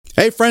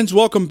Hey friends,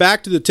 welcome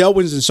back to the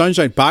Tailwinds and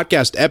Sunshine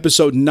podcast,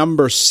 episode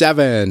number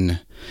 7.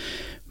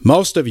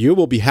 Most of you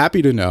will be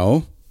happy to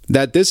know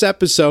that this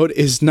episode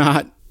is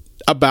not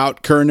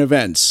about current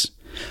events.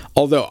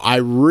 Although I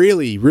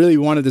really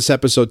wanted this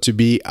episode to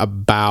be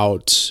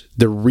about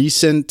the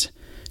recent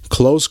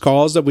close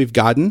calls that we've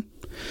gotten.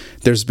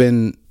 There's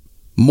been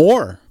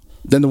more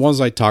than the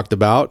ones I talked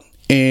about,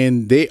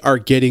 and they are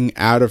getting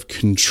out of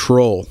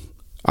control.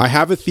 I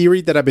have a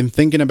theory that I've been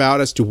thinking about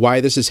as to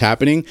why this is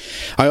happening.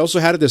 I also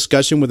had a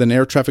discussion with an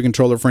air traffic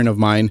controller friend of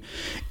mine,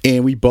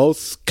 and we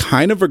both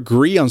kind of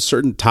agree on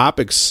certain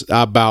topics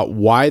about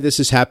why this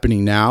is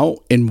happening now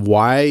and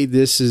why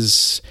this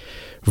is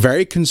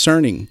very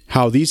concerning,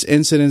 how these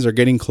incidents are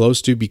getting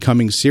close to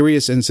becoming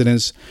serious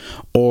incidents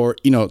or,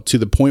 to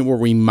the point where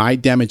we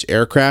might damage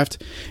aircraft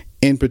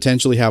and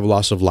potentially have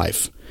loss of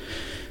life.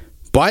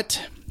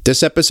 But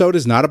this episode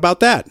is not about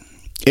that.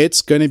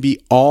 It's going to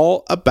be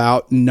all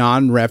about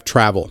non-rev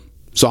travel.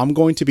 So I'm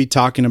going to be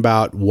talking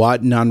about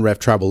what non-rev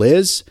travel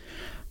is,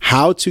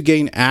 how to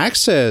gain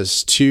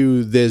access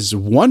to this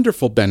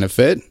wonderful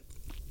benefit.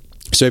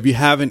 So if you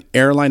have an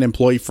airline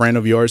employee friend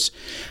of yours,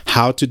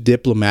 how to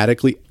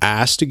diplomatically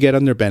ask to get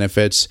on their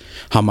benefits,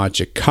 how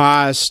much it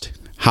costs,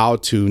 how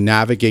to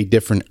navigate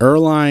different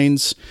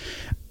airlines,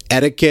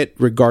 etiquette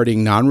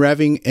regarding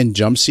non-revving and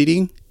jump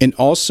seating. And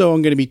also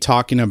I'm going to be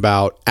talking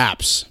about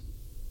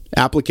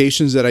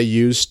applications that I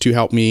use to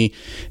help me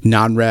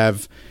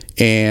non-rev,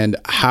 and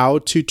how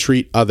to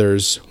treat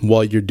others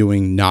while you're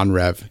doing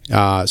non-rev.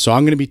 So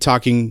I'm going to be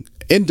talking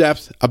in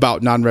depth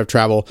about non-rev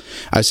travel.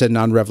 I said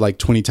non-rev like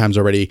 20 times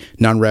already.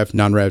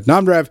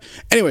 Non-rev.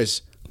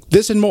 Anyways,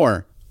 this and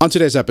more on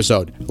today's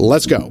episode.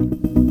 Let's go.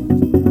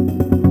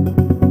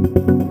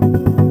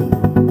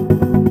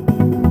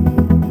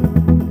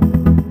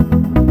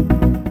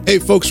 Hey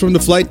folks from the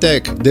flight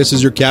deck, this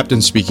is your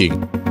captain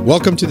speaking.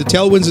 Welcome to the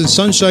Tailwinds and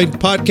Sunshine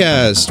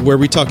podcast, where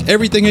we talk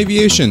everything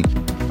aviation.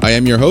 I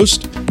am your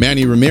host,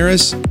 Manny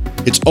Ramirez.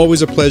 It's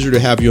always a pleasure to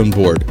have you on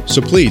board.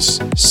 So please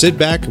sit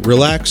back,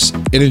 relax,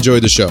 and enjoy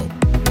the show.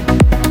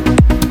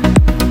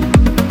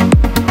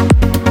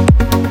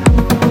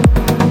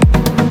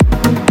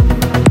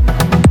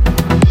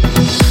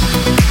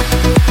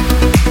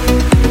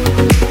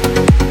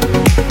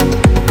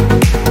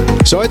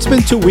 So it's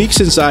been 2 weeks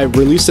since I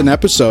released an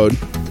episode.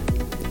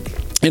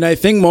 And I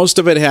think most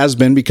of it has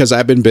been because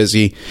I've been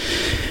busy.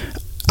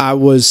 I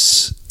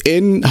was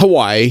in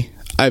Hawaii.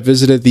 I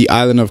visited the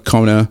island of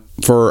Kona.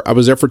 I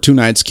was there for 2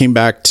 nights, came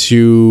back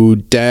to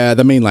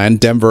the mainland,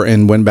 Denver,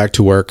 and went back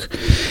to work.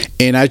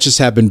 And I just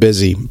have been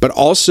busy. But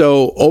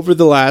also, over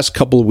the last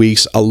couple of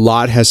weeks, a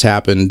lot has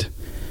happened.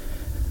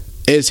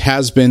 It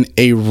has been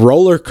a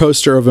roller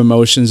coaster of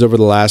emotions over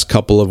the last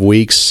couple of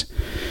weeks.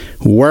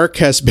 Work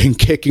has been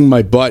kicking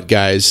my butt,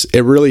 guys.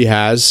 It really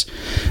has.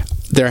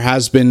 There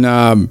has been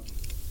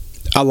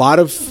a lot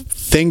of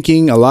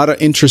thinking, a lot of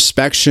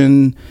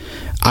introspection.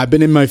 I've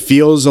been in my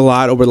feels a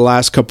lot over the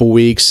last couple of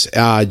weeks.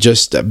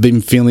 Just been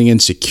feeling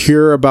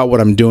insecure about what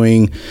I'm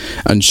doing,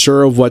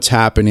 unsure of what's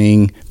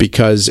happening,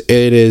 because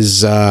it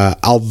is,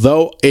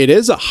 although it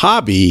is a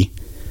hobby,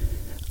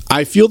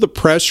 I feel the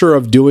pressure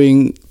of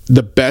doing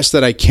the best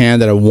that I can,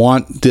 that I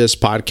want this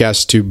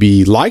podcast to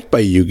be liked by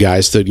you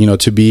guys, to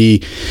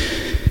be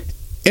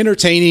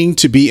entertaining,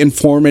 to be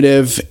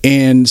informative.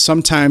 And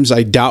sometimes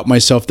I doubt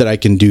myself that I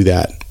can do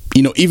that.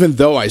 Even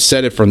though I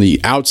said it from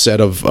the outset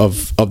of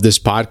this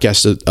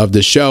podcast, of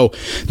this show,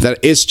 that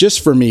it's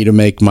just for me to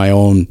make my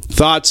own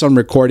thoughts on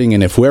recording.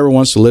 And if whoever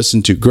wants to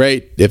listen to,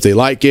 great. If they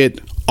like it,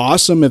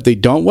 awesome. If they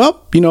don't,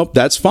 well,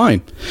 that's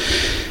fine.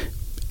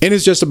 And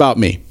it's just about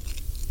me.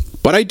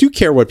 But I do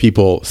care what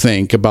people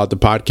think about the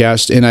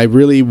podcast, and I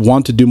really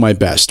want to do my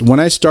best. When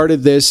I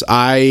started this,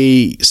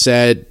 I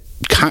said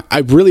I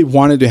really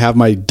wanted to have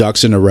my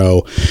ducks in a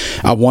row.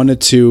 I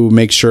wanted to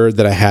make sure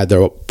that I had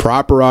the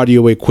proper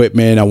audio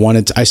equipment.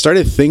 I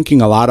started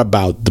thinking a lot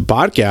about the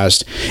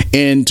podcast.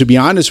 And to be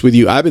honest with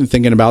you, I've been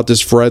thinking about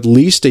this for at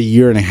least 1.5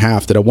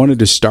 years, that I wanted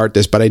to start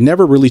this, but I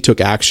never really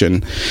took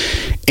action.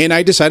 And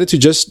I decided to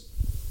just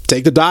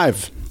take the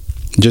dive.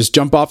 Just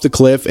jump off the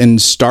cliff and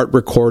start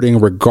recording,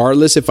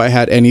 regardless if I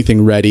had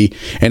anything ready.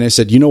 And I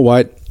said, you know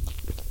what?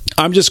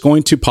 I'm just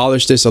going to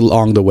polish this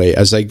along the way.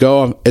 As I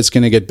go, it's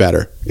going to get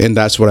better. And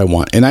that's what I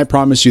want. And I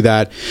promise you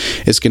that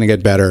it's going to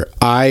get better.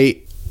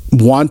 I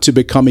want to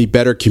become a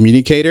better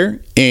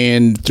communicator.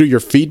 And through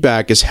your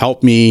feedback has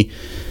helped me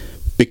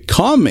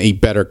become a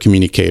better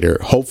communicator.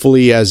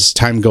 Hopefully, as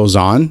time goes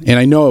on, and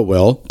I know it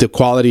will, the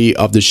quality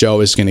of the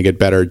show is going to get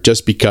better,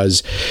 just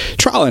because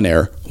trial and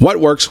error. What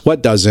works,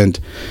 what doesn't.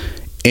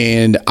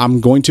 And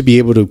I'm going to be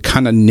able to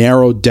kind of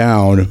narrow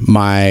down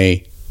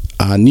my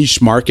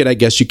niche market, I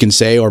guess you can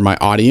say, or my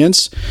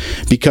audience,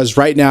 because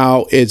right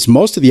now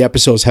most of the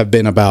episodes have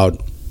been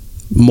about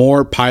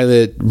more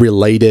pilot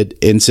related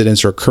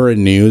incidents or current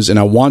news, and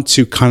I want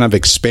to kind of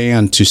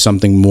expand to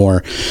something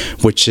more,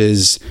 which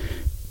is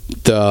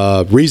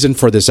the reason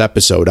for this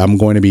episode. I'm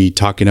going to be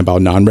talking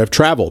about non-rev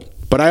travel.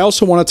 But I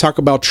also want to talk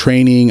about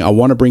training. I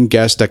want to bring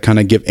guests that kind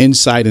of give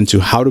insight into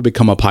how to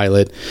become a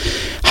pilot,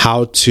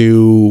 how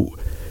to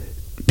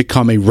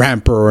become a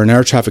ramper or an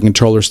air traffic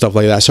controller, stuff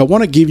like that. So I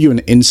want to give you an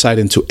insight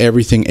into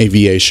everything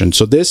aviation.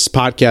 So this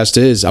podcast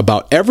is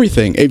about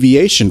everything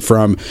aviation,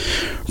 from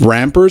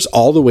rampers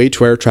all the way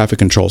to air traffic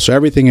control. So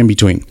everything in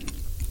between.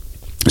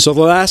 So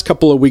the last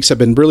couple of weeks have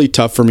been really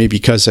tough for me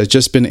because I've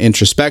just been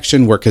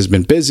introspection. Work has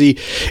been busy.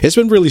 It's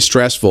been really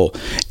stressful.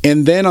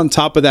 And then on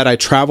top of that, I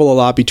travel a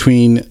lot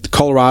between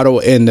Colorado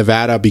and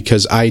Nevada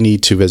because I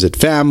need to visit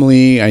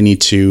family. I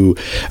need to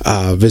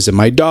visit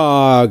my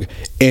dog.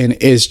 And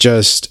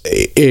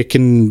it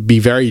can be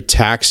very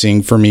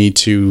taxing for me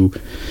to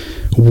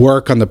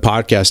work on the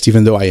podcast,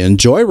 even though I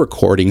enjoy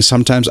recording.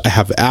 Sometimes I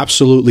have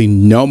absolutely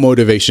no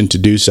motivation to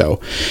do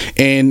so.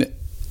 And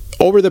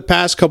over the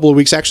past couple of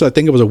weeks, actually, I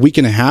think it was a week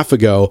and a half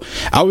ago,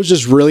 I was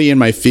just really in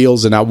my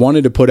feels and I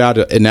wanted to put out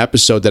an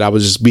episode that I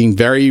was just being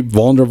very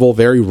vulnerable,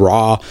 very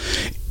raw.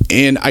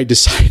 And I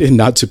decided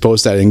not to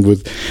post that.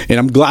 And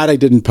I'm glad I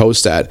didn't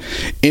post that.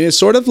 And it's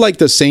sort of like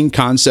the same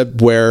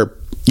concept where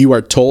you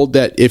are told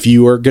that if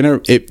you are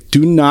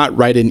do not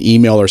write an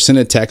email or send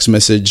a text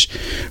message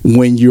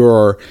when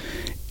you're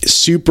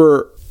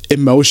super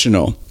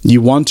emotional.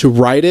 You want to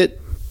write it,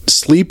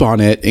 sleep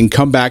on it, and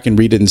come back and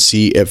read it and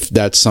see if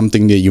that's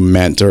something that you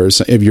meant or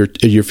if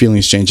your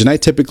feelings change. And I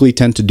typically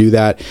tend to do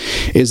that,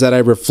 is that I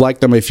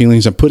reflect on my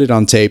feelings and put it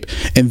on tape,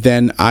 and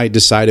then I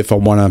decide if I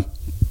want to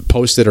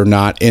post it or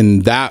not.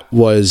 And that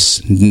was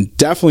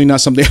definitely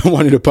not something I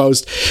wanted to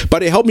post,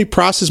 but it helped me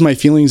process my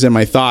feelings and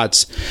my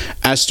thoughts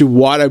as to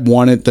what I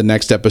wanted the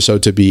next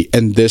episode to be.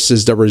 And this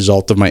is the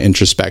result of my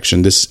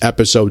introspection. This is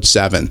episode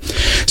 7.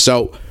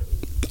 So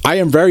I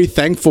am very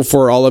thankful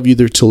for all of you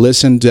there to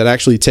listen, that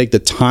actually take the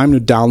time to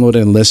download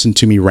and listen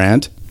to me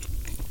rant.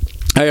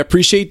 I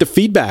appreciate the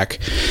feedback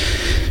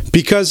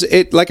because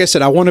like I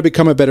said, I want to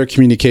become a better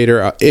communicator,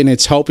 and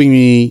it's helping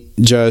me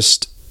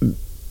just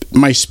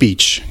my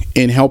speech,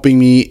 and helping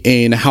me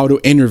in how to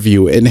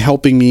interview, and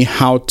helping me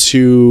how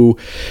to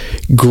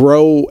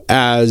grow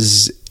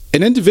as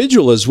an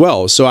individual as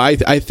well. So I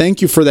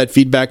thank you for that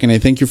feedback, and I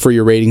thank you for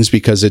your ratings,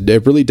 because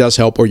it really does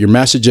help, or your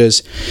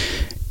messages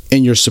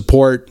and your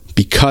support,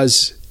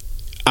 because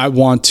I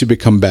want to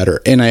become better.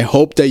 And I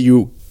hope that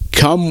you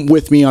come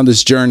with me on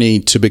this journey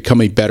to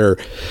become a better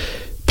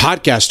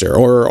podcaster,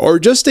 or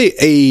just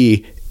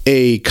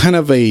a kind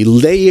of a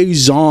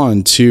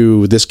liaison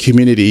to this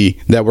community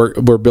that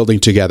we're building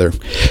together.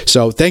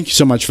 So thank you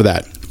so much for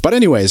that. But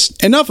anyways,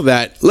 enough of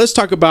that. Let's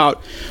talk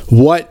about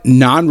what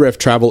non-rev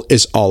travel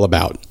is all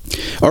about.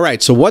 All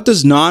right, so what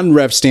does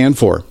non-rev stand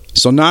for?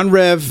 So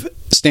non-rev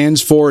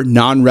stands for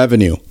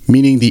non-revenue,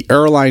 meaning the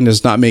airline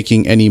is not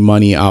making any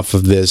money off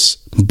of this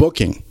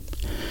booking.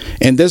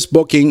 And this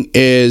booking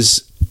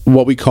is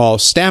what we call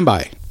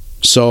standby.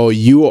 So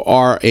you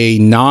are a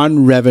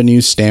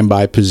non-revenue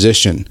standby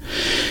position,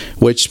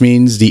 which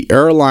means the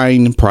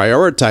airline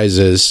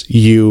prioritizes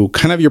you.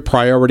 Kind of your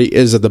priority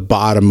is at the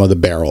bottom of the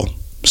barrel.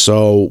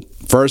 So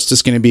first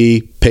it's going to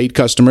be paid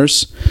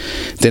customers.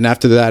 Then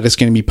after that, it's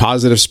going to be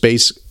positive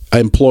space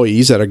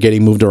employees that are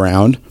getting moved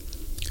around.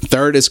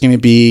 Third, it's going to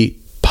be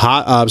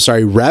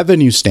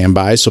revenue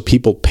standby. So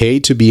people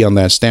pay to be on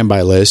that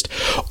standby list,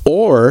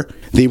 or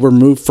they were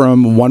moved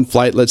from one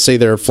flight. Let's say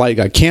their flight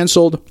got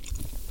canceled.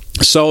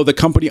 So the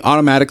company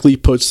automatically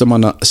puts them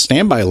on a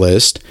standby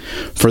list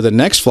for the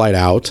next flight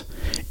out.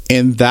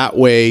 And that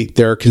way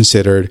they're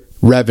considered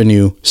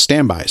revenue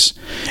standbys.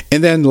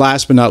 And then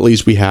last but not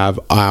least, we have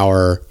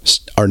our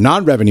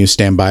non-revenue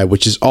standby,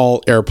 which is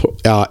all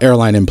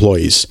airline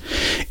employees.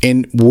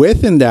 And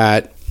within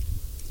that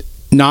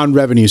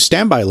non-revenue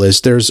standby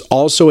list, there's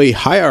also a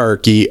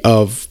hierarchy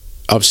of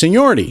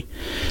seniority.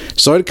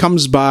 So it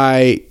comes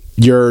by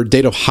your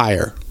date of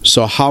hire.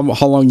 So how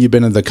long you've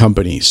been at the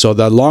company. So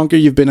the longer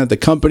you've been at the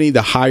company,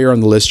 the higher on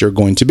the list you're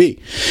going to be.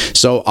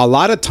 So a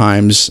lot of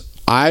times,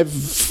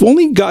 I've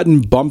only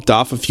gotten bumped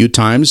off a few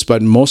times,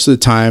 but most of the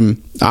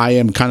time I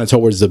am kind of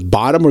towards the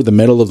bottom or the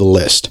middle of the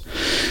list.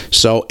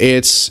 So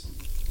it's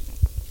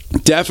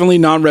definitely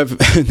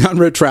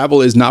non-rev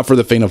travel is not for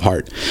the faint of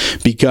heart,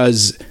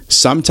 because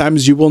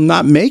sometimes you will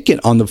not make it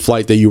on the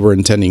flight that you were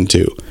intending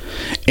to.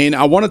 And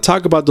I want to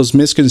talk about those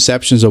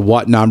misconceptions of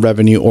what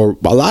non-revenue, or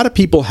a lot of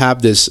people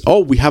have this,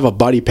 we have a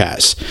buddy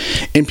pass.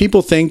 And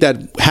people think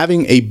that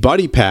having a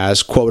buddy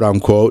pass, quote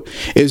unquote,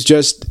 is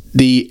just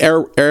the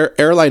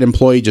airline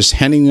employee just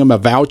handing them a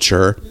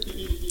voucher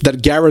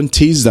that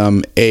guarantees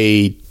them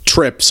a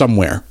trip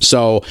somewhere.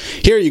 So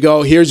here you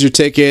go, here's your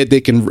ticket.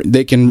 They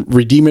can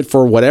redeem it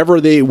for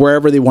wherever they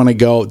want to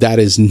go. That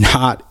is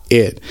not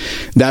it.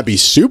 That'd be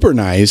super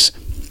nice,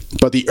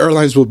 but the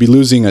airlines will be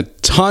losing a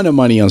ton of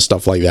money on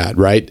stuff like that,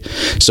 right?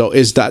 So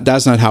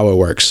that's not how it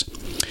works.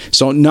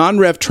 So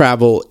non-rev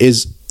travel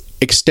is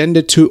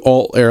extended to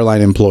all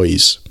airline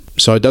employees.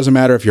 So it doesn't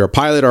matter if you're a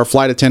pilot or a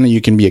flight attendant.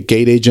 You can be a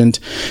gate agent.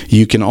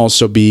 You can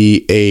also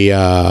be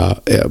a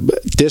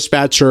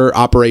dispatcher,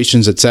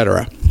 operations,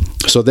 etc.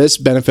 So this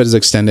benefit is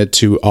extended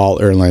to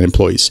all airline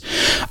employees.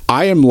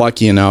 I am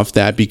lucky enough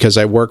that because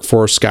I work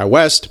for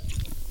SkyWest,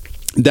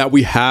 that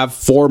we have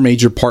 4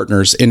 major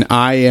partners, and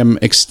I am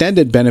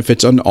extended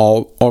benefits on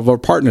all of our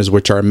partners,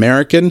 which are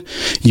American,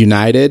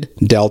 United,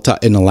 Delta,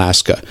 and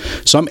Alaska.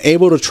 So I'm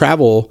able to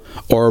travel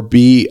or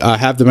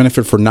have the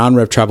benefit for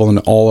non-rev travel in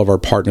all of our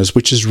partners,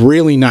 which is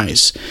really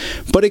nice.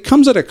 But it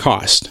comes at a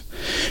cost,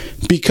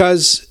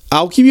 because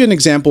I'll give you an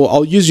example.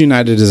 I'll use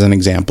United as an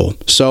example.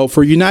 So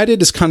for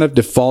United, it's kind of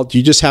default.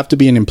 You just have to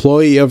be an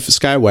employee of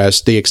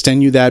SkyWest. They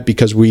extend you that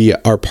because we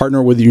are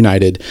partner with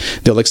United.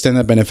 They'll extend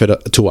that benefit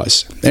to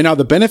us. And now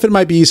the benefit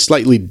might be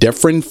slightly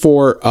different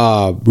for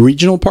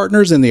regional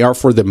partners than they are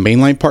for the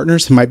mainline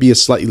partners. It might be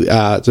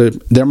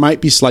there might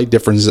be slight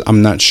differences.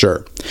 I'm not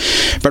sure.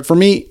 But for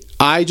me,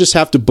 I just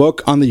have to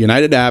book on the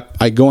United app.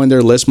 I go in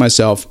there, list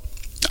myself.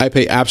 I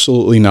pay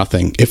absolutely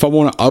nothing. If I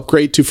want to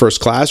upgrade to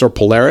first class or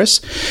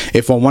Polaris,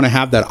 if I want to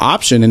have that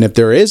option, and if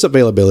there is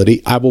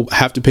availability, I will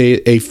have to pay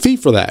a fee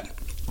for that.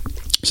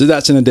 So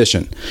that's an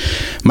addition.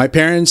 My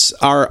parents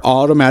are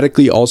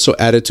automatically also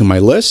added to my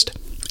list,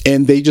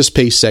 and they just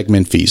pay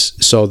segment fees.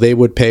 So they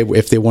would pay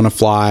if they want to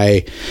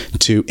fly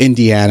to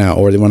Indiana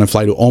or they want to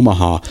fly to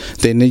Omaha,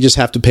 then they just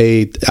have to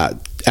pay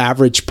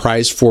average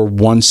price for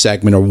one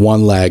segment or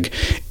one leg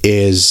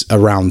is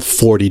around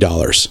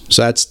 $40.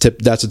 So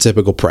that's a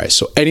typical price.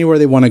 So anywhere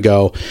they want to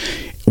go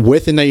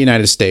within the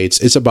United States,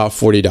 it's about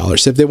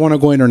 $40. If they want to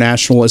go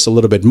international, it's a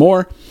little bit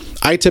more.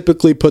 I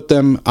typically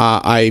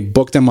I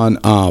book them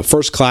on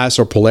first class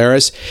or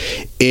Polaris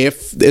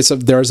if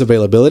there's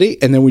availability,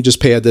 and then we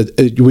just pay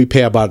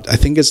about, I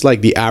think it's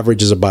like the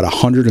average is about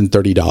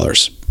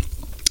 $130.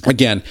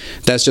 Again,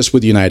 that's just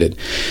with United.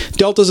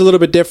 Delta's a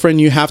little bit different.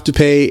 You have to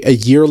pay a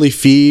yearly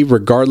fee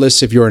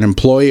regardless if you're an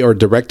employee or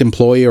direct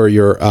employee or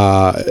you're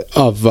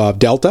of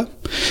Delta.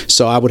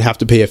 So I would have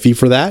to pay a fee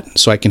for that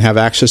so I can have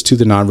access to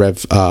the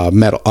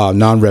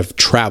non-rev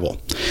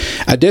travel.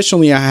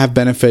 Additionally, I have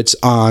benefits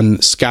on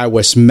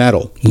SkyWest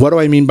Metal. What do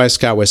I mean by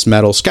SkyWest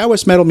Metal?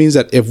 SkyWest Metal means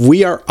that if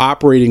we are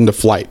operating the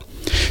flight,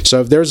 so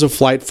if there's a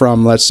flight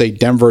from, let's say,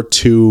 Denver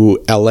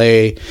to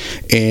LA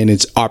and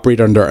it's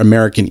operated under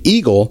American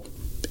Eagle,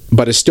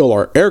 but it's still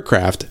our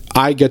aircraft,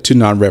 I get to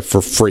non-rev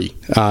for free.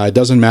 It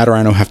doesn't matter.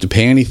 I don't have to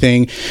pay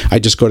anything. I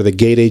just go to the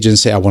gate agent and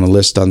say, I want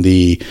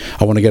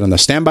to get on the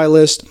standby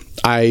list.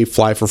 I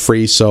fly for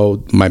free,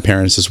 so my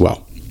parents as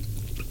well.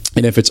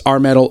 And if it's our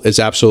metal, it's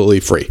absolutely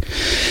free.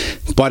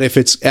 But if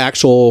it's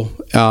actual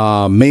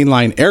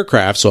mainline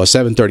aircraft, so a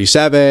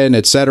 737,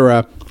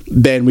 etc.,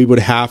 then we would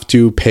have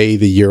to pay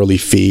the yearly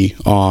fee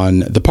on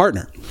the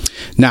partner.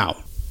 Now,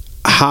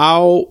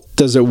 how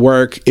does it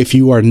work if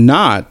you are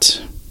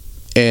not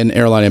an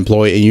airline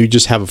employee and you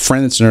just have a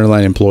friend that's an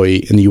airline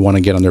employee and you want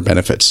to get on their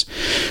benefits?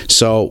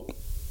 So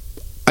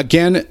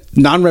again,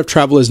 non-rev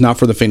travel is not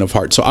for the faint of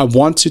heart. So I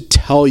want to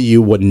tell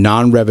you what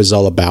non-rev is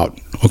all about.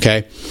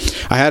 Okay.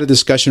 I had a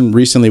discussion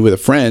recently with a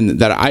friend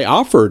that I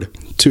offered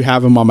to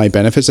have him on my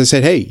benefits. I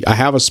said, hey, I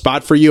have a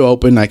spot for you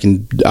open. I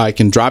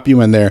can drop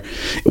you in there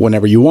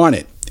whenever you want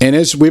it. And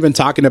we've been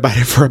talking about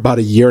it for about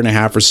a year and a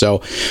half or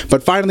so.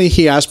 But finally,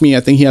 he asked me,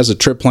 I think he has a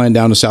trip planned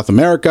down to South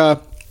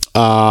America,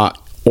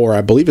 or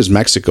I believe it's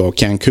Mexico,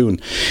 Cancun.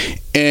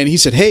 And he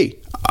said, hey,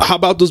 how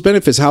about those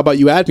benefits? How about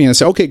you add me? And I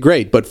said, okay,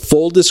 great. But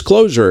full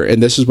disclosure,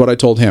 and this is what I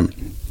told him.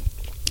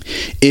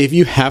 If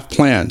you have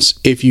plans,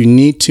 if you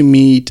need to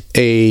meet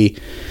a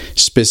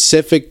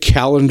specific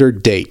calendar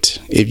date,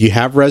 if you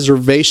have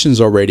reservations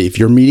already, if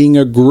you're meeting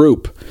a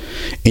group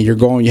and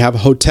you have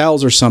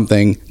hotels or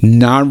something,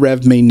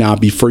 non-rev may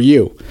not be for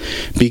you,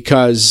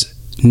 because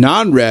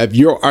non-rev,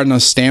 you're on a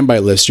standby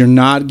list. You're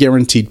not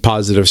guaranteed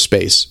positive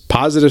space.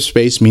 Positive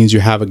space means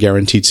you have a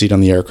guaranteed seat on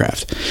the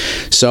aircraft.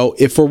 So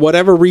if for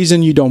whatever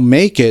reason you don't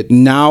make it,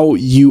 now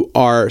you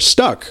are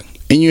stuck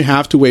and you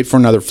have to wait for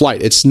another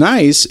flight. It's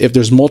nice if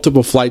there's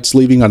multiple flights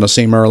leaving on the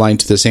same airline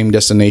to the same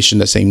destination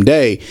the same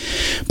day,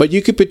 but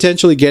you could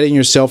potentially get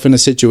yourself in a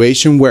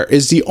situation where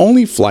it's the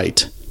only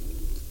flight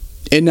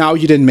and now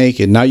you didn't make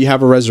it. Now you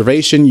have a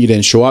reservation. You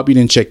didn't show up. You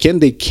didn't check in.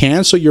 They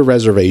cancel your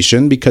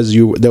reservation because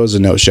there was a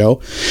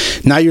no-show.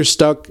 Now you're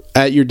stuck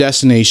at your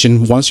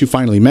destination. Once you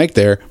finally make it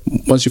there,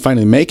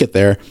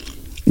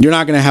 you're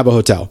not going to have a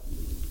hotel.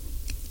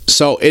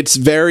 So it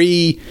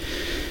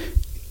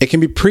can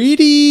be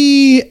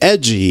pretty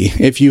edgy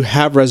if you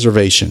have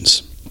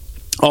reservations.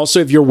 Also,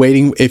 if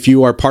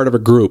you are part of a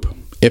group,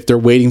 if they're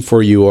waiting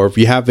for you, or if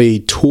you have a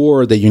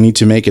tour that you need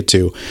to make it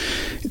to,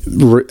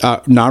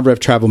 non-rev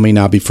travel may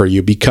not be for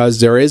you, because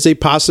there is a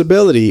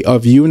possibility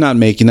of you not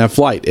making that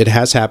flight. It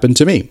has happened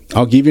to me.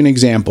 I'll give you an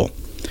example.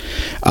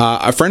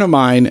 A friend of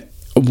mine,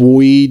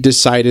 we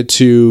decided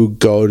to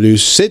go to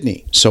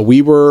Sydney. So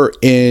we were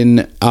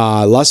in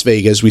Las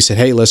Vegas. We said,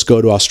 hey, let's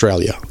go to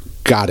Australia.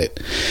 Got it.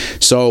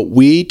 So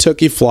we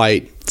took a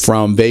flight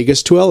from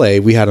Vegas to LA.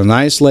 We had a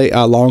nice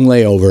long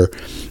layover,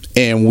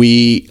 and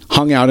we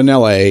hung out in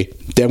LA.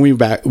 Then we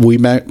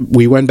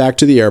went back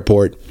to the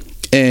airport,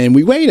 and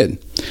we waited.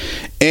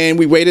 And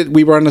we waited.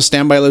 We were on a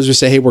standby list. We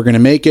say, hey, we're going to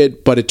make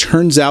it. But it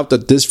turns out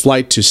that this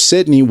flight to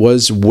Sydney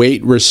was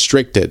weight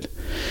restricted.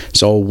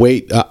 So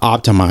weight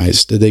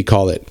optimized, they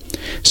call it.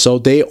 So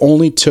they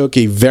only took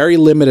a very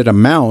limited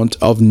amount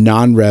of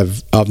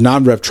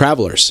non-rev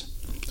travelers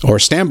or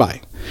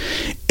standby.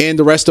 And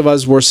the rest of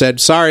us were said,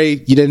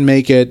 sorry, you didn't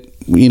make it.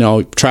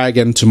 Try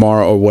again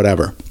tomorrow or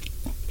whatever.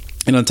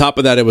 And on top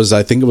of that,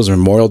 I think it was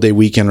Memorial Day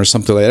weekend or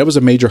something like that. It was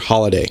a major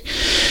holiday.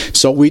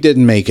 So we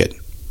didn't make it.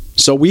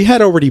 So we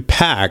had already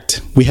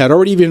packed. We had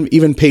already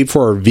even paid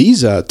for our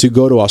visa to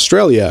go to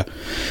Australia,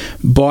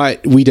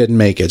 but we didn't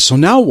make it. So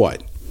now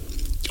what?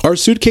 Our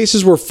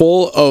suitcases were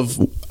full of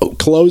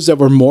clothes that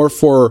were more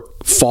for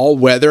fall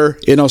weather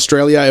in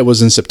Australia. It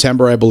was in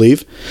September, I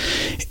believe.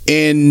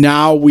 And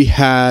now we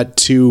had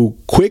to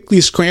quickly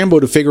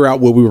scramble to figure out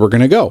where we were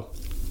going to go.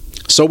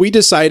 So we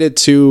decided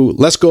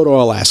let's go to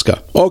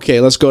Alaska. Okay,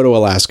 let's go to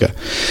Alaska.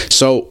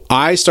 So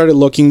I started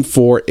looking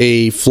for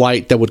a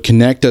flight that would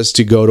connect us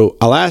to go to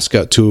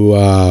Alaska to,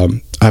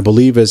 I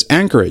believe is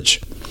Anchorage.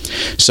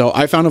 So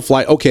I found a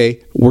flight.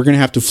 Okay, we're going to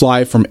have to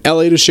fly from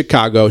LA to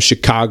Chicago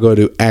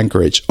to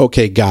Anchorage.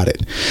 Okay, got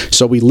it.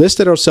 So we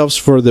listed ourselves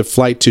for the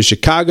flight to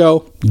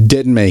Chicago,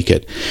 didn't make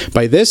it.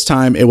 By this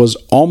time, it was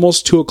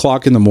almost 2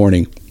 o'clock in the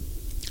morning.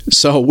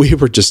 So we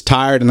were just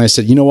tired, and I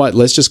said, you know what,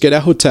 let's just get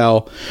a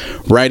hotel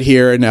right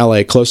here in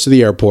LA, close to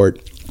the airport.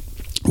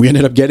 We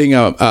ended up getting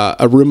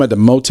a room at the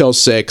Motel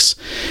 6,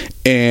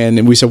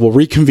 and we said, we'll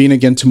reconvene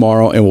again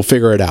tomorrow, and we'll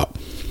figure it out.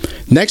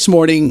 Next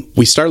morning,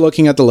 we start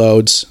looking at the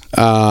loads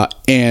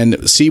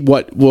and see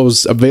what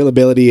was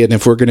availability and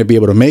if we're going to be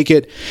able to make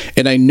it.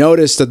 And I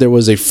noticed that there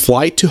was a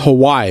flight to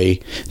Hawaii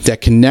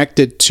that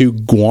connected to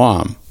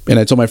Guam. And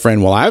I told my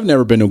friend, well, I've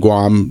never been to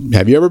Guam.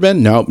 Have you ever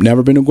been? Nope,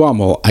 never been to Guam.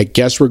 Well, I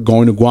guess we're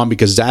going to Guam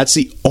because that's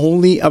the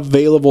only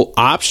available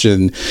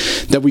option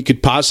that we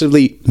could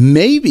possibly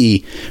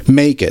maybe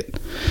make it.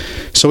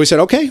 So we said,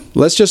 okay,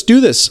 let's just do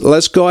this.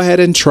 Let's go ahead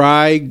and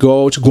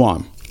go to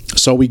Guam.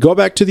 So we go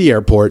back to the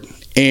airport.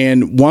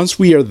 And once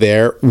we are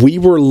there, we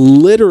were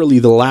literally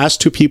the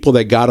last 2 people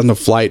that got on the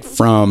flight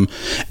from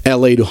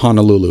LA to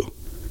Honolulu.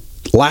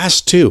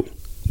 Last 2.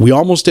 We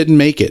almost didn't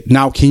make it.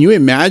 Now, can you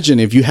imagine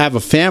if you have a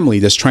family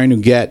that's trying to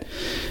get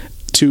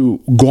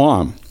to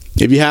Guam?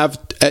 If you have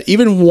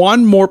even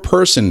one more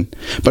person,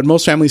 but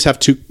most families have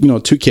 2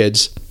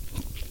 kids.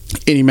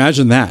 And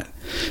imagine that.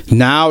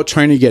 Now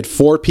trying to get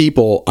 4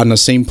 people on the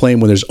same plane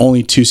when there's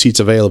only 2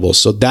 seats available.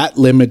 So that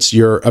limits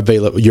your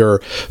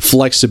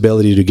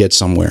flexibility to get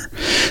somewhere.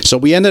 So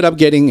we ended up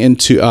getting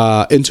into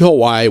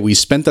Hawaii. We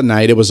spent the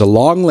night. It was a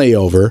long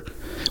layover.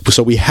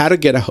 So we had to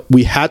get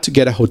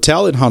a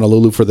hotel in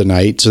Honolulu for the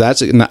night. So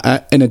that's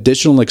an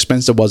additional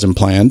expense that wasn't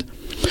planned.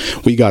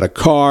 We got a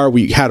car.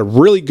 We had a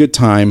really good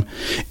time.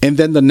 And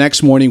then the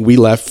next morning we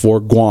left for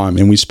Guam,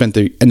 and we spent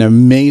an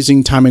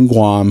amazing time in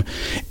Guam,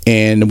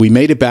 and we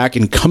made it back.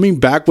 And coming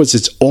back was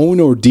its own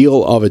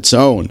ordeal of its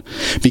own,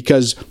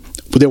 because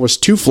there was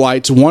 2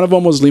 flights. One of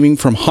them was leaving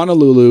from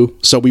Honolulu.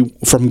 So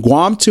from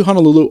Guam to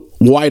Honolulu,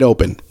 wide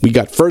open. We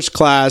got first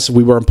class.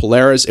 We were in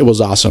Polaris. It was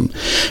awesome.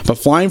 But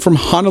flying from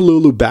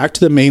Honolulu back to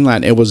the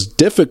mainland, it was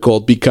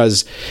difficult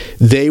because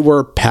they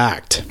were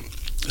packed.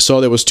 So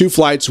there was 2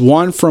 flights,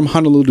 one from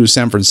Honolulu to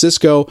San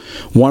Francisco,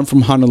 one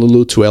from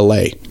Honolulu to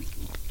LA.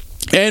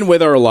 And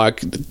with our luck,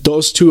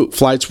 those 2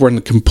 flights were in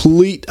the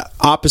complete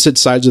opposite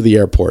sides of the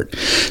airport.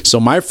 So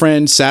my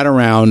friend sat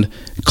around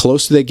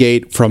close to the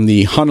gate from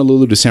the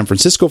Honolulu to San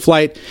Francisco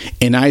flight,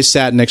 and I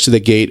sat next to the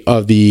gate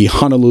of the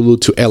Honolulu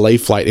to LA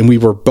flight, and we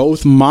were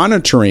both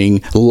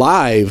monitoring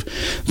live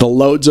the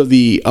loads of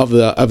the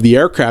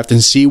aircraft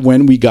and see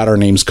when we got our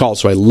names called.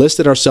 So I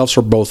listed ourselves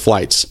for both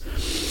flights.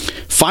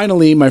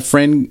 Finally, my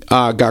friend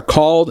got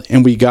called,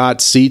 and we got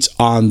seats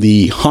on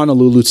the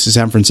Honolulu to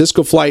San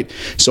Francisco flight.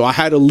 So I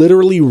had to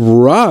literally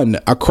run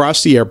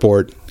across the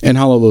airport in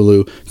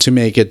Honolulu to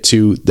make it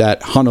to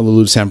that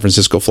Honolulu to San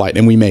Francisco flight,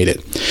 and we made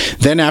it.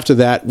 Then after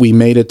that, we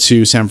made it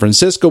to San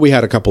Francisco. We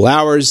had a couple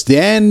hours.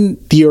 Then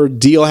the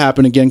ordeal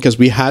happened again because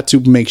we had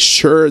to make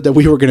sure that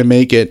we were going to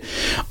make it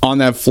on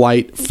that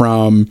flight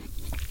from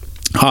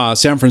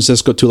San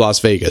Francisco to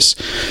Las Vegas.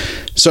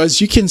 So as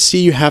you can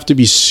see, you have to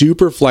be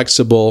super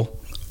flexible.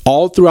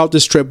 All throughout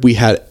this trip, we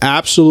had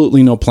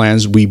absolutely no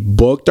plans. We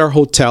booked our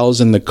hotels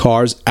and the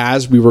cars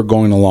as we were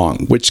going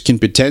along, which can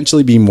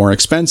potentially be more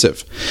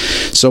expensive.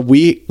 So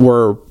we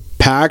were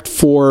packed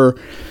for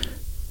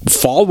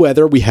fall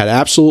weather. We had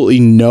absolutely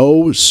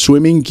no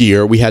swimming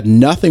gear. We had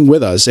nothing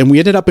with us, and we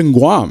ended up in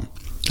Guam.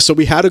 So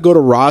we had to go to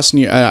Ross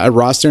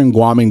there in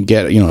Guam and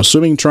get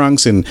swimming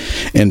trunks and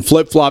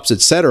flip-flops,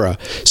 etc.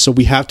 So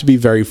we have to be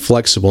very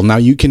flexible. Now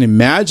you can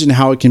imagine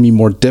how it can be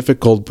more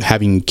difficult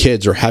having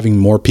kids or having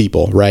more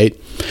people, right?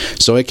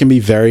 So it can be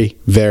very,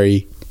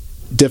 very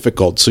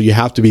difficult. So you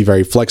have to be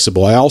very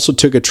flexible. I also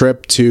took a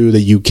trip to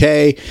the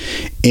UK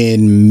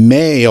in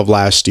May of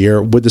last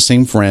year with the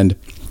same friend.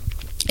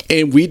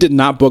 And we did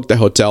not book the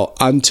hotel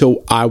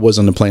until I was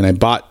on the plane. I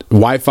bought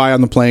Wi-Fi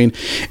on the plane,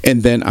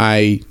 and then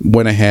I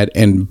went ahead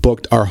and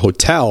booked our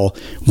hotel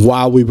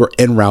while we were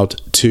en route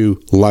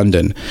to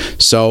London.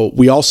 So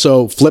we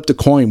also flipped a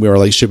coin. We were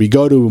like, should we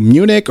go to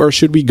Munich or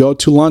should we go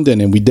to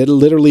London? And we did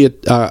literally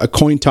a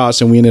coin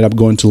toss, and we ended up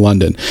going to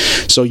London.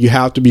 So you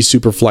have to be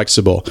super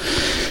flexible.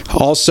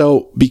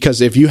 Also,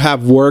 because if you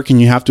have work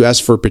and you have to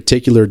ask for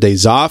particular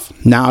days off,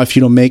 now if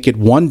you don't make it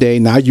one day,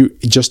 now you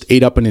just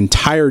ate up an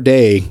entire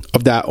day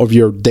of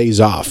your days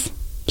off.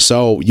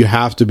 So you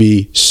have to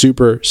be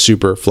super,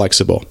 super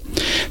flexible.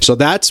 So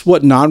that's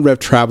what non-rev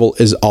travel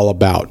is all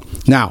about.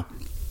 Now,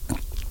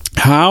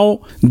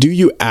 how do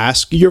you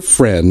ask your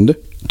friend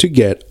to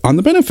get on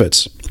the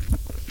benefits?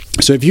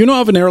 So if you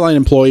know of an airline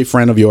employee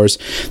friend of yours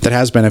that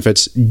has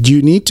benefits,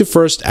 you need to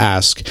first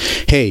ask,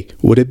 hey,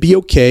 would it be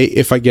okay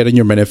if I get on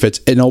your benefits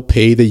and I'll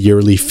pay the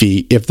yearly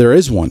fee if there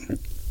is one?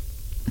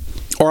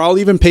 Or I'll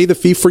even pay the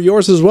fee for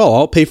yours as well.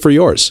 I'll pay for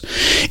yours.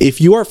 If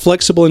you are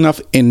flexible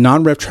enough and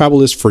non-rev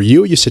travel is for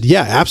you, you said,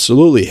 yeah,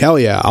 absolutely. Hell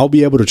yeah. I'll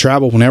be able to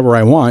travel whenever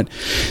I want.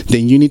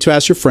 Then you need to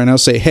ask your friend. I'll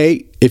say,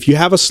 hey, if you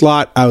have a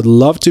slot, I would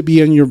love to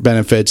be on your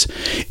benefits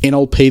and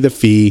I'll pay the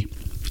fee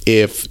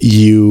if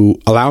you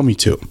allow me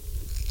to.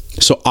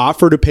 So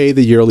offer to pay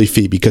the yearly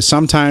fee, because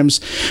sometimes,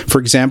 for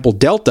example,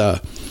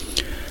 Delta,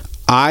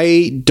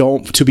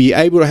 to be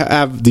able to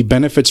have the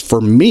benefits for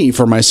me,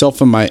 for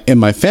myself and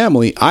my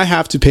family, I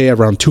have to pay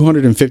around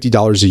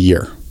 $250 a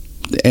year.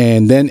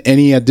 And then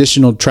any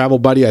additional travel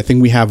buddy, I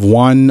think we have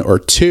 1 or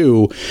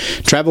 2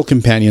 travel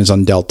companions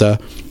on Delta,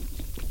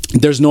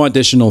 there's no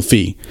additional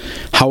fee.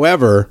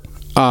 However,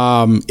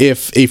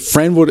 if a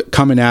friend would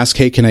come and ask,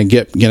 hey, can I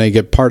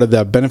get part of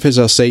the benefits?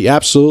 I'll say,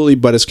 absolutely,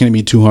 but it's going to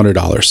be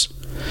 $200.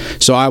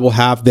 So I will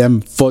have them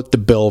foot the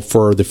bill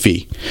for the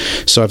fee.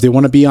 So if they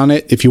want to be on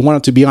it, if you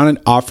want to be on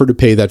it, offer to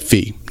pay that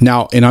fee.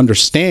 Now, and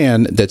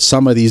understand that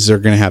some of these are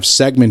going to have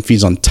segment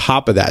fees on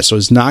top of that. So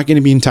it's not going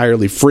to be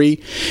entirely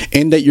free,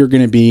 and that you're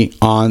going to be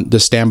on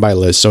the standby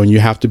list. So you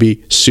have to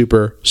be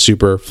super,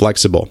 super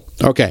flexible.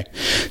 Okay,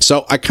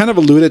 so I kind of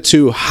alluded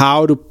to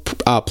how to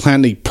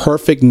plan the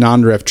perfect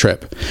non-rev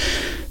trip.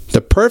 The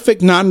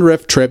perfect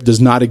non-rev trip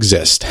does not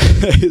exist.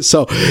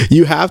 So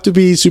you have to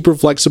be super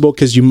flexible,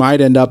 because you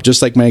might end up,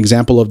 just like my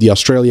example of the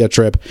Australia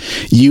trip,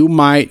 you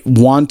might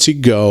want to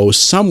go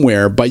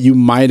somewhere, but you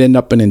might end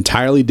up in an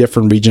entirely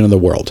different region of the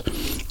world.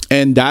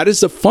 And that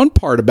is the fun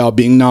part about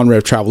being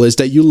non-rev travel, is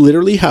that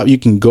you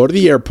can go to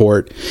the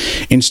airport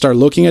and start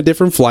looking at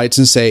different flights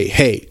and say,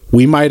 hey,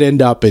 we might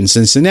end up in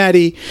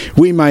Cincinnati,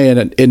 we might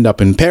end up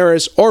in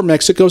Paris or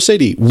Mexico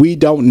City. We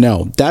don't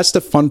know. That's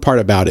the fun part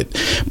about it.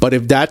 But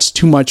if that's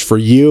too much for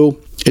you,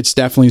 it's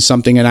definitely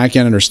something, and I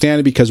can understand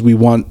it, because we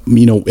want,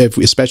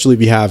 especially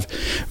if you have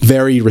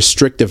very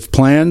restrictive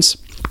plans,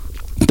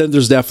 then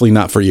there's definitely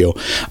not for you.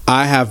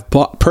 I have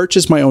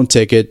purchased my own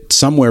ticket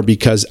somewhere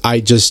because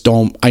I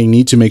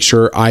need to make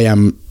sure I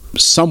am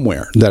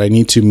somewhere that I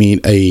need to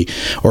meet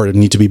or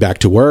need to be back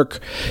to work,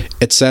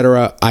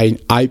 etc.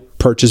 I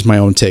purchased my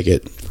own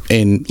ticket.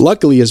 And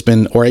luckily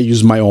I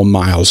use my own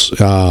miles,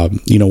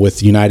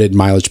 with United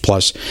Mileage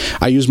Plus.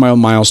 I use my own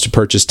miles to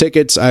purchase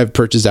tickets. I've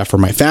purchased that for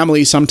my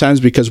family sometimes,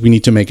 because we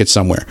need to make it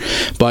somewhere.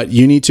 But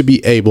you need to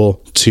be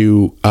able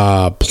to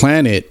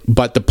plan it.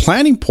 But the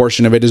planning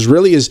portion of it is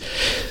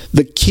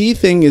the key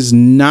thing is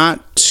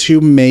not to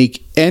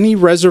make any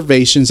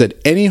reservations at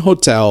any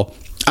hotel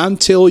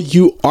until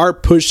you are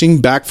pushing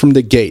back from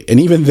the gate. And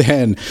even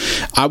then,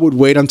 I would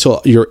wait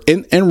until you're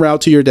en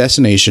route to your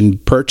destination,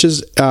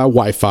 purchase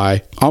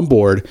Wi-Fi on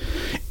board.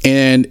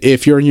 And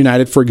if you're in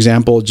United, for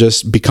example,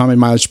 just become a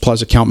Mileage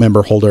Plus account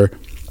member holder.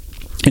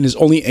 And it's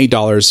only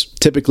 $8.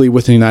 Typically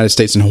within the United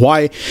States and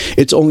Hawaii,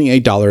 it's only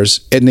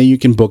 $8, and then you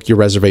can book your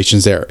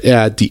reservations there.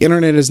 The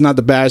internet is not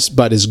the best,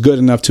 but it's good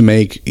enough to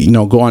make,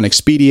 go on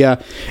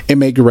Expedia and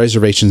make your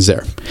reservations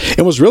there.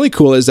 And what's really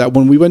cool is that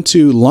when we went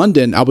to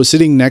London, I was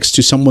sitting next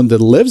to someone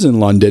that lives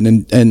in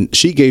London, and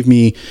she gave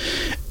me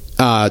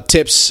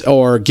tips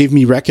or gave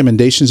me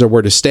recommendations of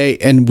where to stay,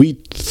 and we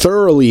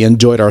thoroughly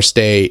enjoyed our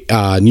stay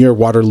near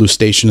Waterloo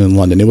Station in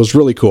London. It was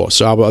really cool,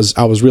 so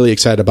I was really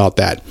excited about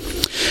that.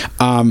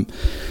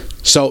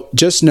 So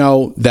just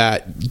know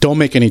that don't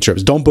make any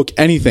trips, don't book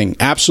anything,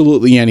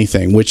 absolutely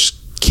anything, which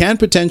can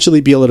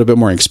potentially be a little bit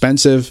more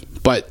expensive.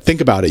 But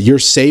think about it. You're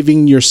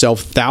saving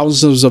yourself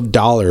thousands of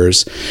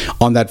dollars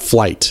on that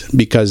flight,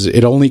 because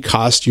it only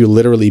cost you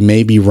literally,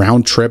 maybe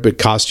round trip, it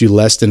cost you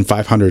less than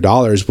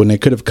 $500 when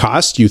it could have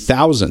cost you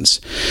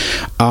thousands.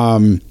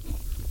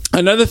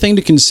 Another thing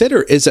to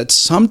consider is that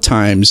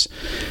sometimes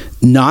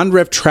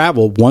non-rev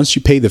travel, once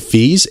you pay the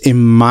fees, it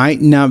might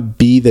not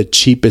be the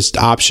cheapest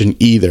option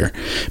either,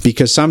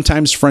 because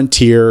sometimes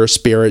Frontier,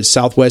 Spirit,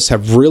 Southwest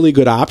have really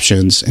good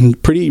options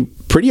and pretty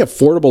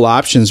affordable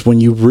options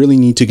when you really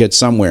need to get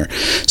somewhere.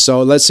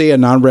 So let's say a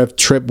non-rev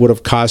trip would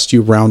have cost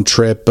you round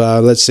trip,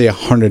 let's say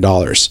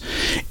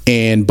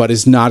 $100, but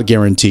it's not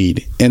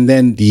guaranteed. And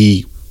then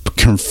the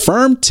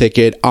confirmed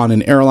ticket on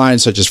an airline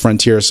such as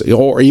Frontier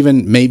or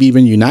maybe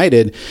even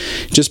United,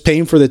 just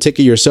paying for the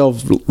ticket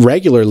yourself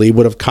regularly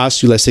would have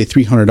cost you, let's say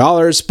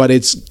 $300, but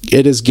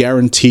it is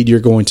guaranteed you're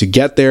going to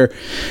get there.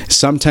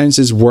 Sometimes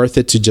it's worth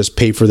it to just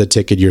pay for the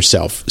ticket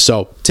yourself.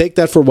 So take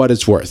that for what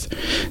it's worth.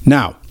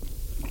 Now,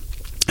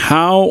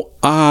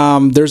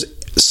 there's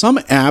some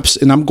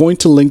apps, and I'm going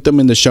to link them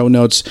in the show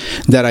notes,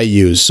 that I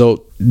use.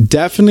 So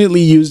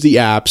definitely use the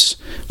apps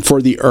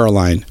for the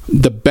airline.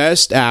 The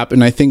best app,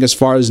 and I think as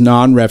far as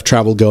non-rev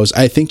travel goes,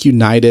 I think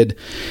United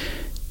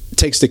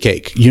takes the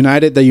cake.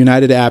 The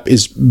United app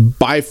is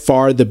by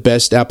far the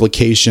best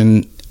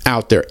application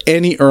out there.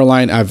 Any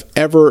airline I've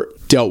ever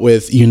dealt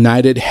with,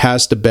 United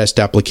has the best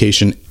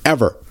application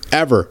ever.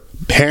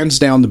 Hands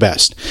down the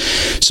best.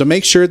 So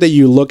make sure that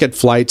you look at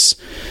flights.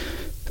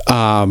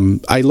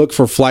 I look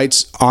for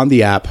flights on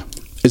the app.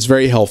 It's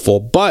very helpful.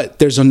 But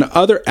there's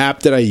another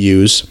app that I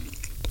use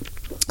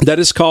that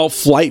is called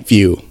Flight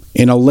View,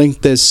 and I'll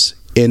link this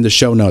in the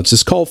show notes.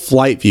 It's called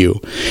Flight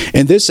View,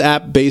 and this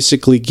app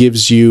basically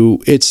gives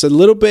you, it's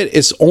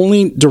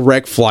only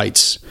direct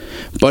flights,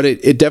 but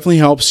it definitely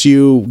helps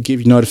you, give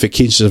you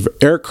notifications of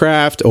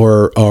aircraft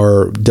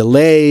or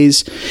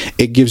delays.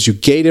 It gives you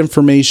gate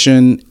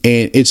information,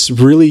 and it's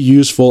really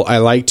useful. I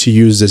like to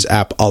use this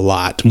app a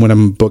lot when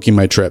I'm booking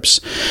my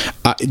trips.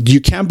 You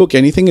can't book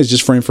anything, it's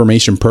just for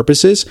information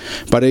purposes,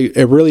 but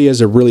it really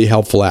is a really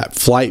helpful app.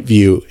 Flight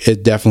View,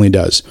 it definitely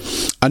does.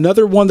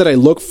 Another one that I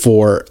look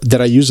for,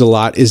 that I use a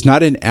lot, is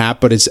not an app,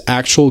 but it's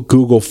actual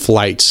Google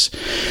Flights.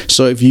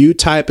 So if you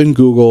type in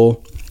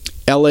Google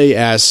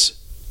LAS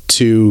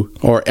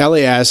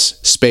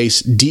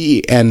space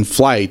DEN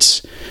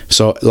flights,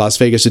 so Las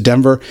Vegas to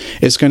Denver,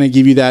 it's going to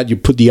give you that. You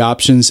put the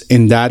options,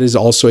 and that is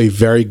also a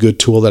very good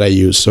tool that I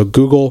use. So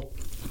Google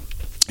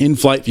in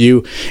Flight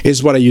View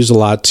is what I use a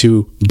lot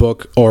to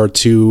book or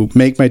to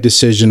make my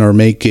decision, or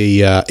make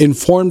a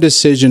informed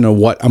decision of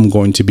what I'm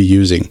going to be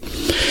using.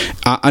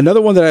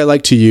 Another one that I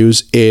like to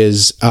use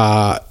is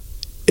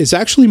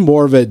actually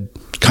more of a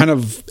kind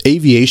of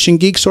aviation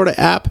geek sort of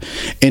app,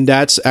 and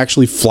that's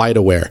actually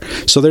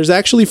FlightAware. So there's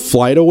actually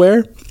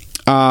FlightAware.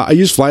 I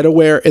use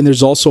FlightAware, and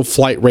there's also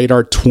Flight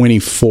Radar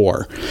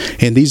 24.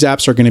 And these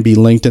apps are going to be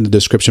linked in the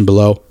description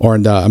below, or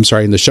in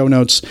the show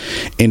notes.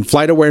 In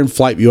FlightAware and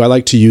Flight View, I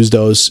like to use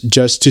those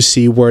just to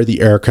see where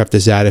the aircraft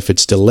is at, if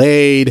it's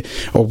delayed,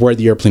 or where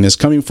the airplane is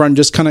coming from.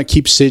 Just kind of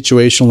keep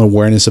situational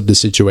awareness of the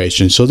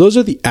situation. So those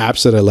are the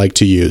apps that I like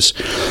to use.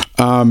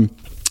 And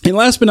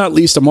last but not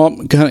least, I'm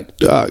all kind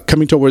of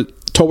coming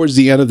towards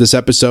the end of this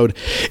episode,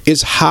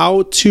 is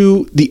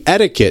the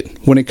etiquette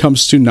when it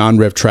comes to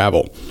non-rev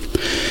travel.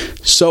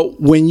 So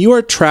when you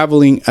are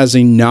traveling as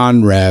a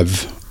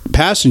non-rev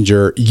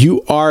passenger,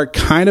 you are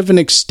kind of an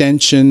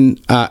extension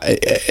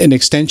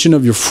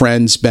of your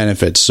friend's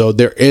benefits. So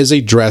there is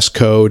a dress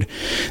code.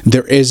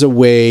 There is a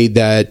way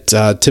that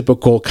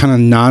typical kind of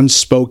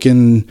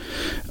non-spoken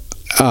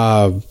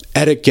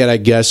etiquette, I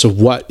guess, of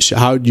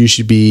how you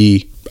should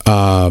be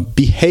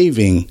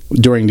behaving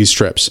during these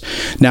trips.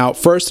 Now,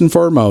 first and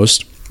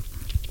foremost,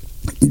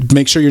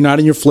 make sure you're not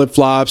in your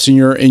flip-flops and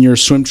in your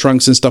swim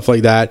trunks and stuff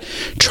like that.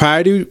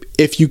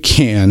 If you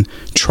can,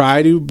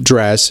 try to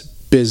dress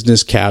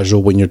business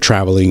casual when you're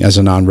traveling as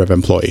a non-rev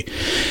employee.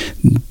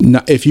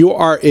 Now, if you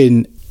are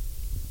in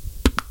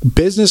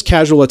business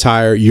casual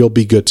attire, you'll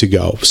be good to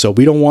go. So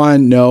we don't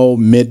want no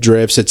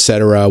mid-drifts,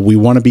 etc. We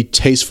want to be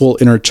tasteful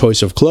in our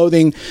choice of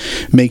clothing.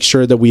 Make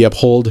sure that we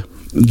uphold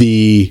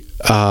the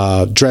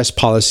dress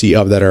policy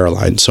of that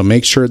airline. So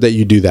make sure that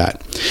you do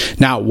that.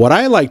 Now, what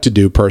I like to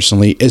do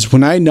personally is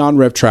when I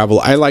non-rev travel,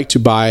 I like to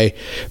buy,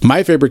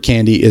 my favorite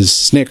candy is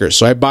Snickers.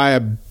 So I buy a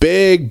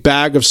big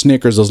bag of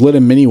Snickers, those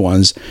little mini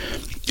ones,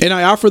 and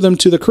I offer them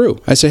to the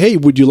crew. I say, hey,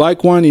 would you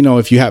like one?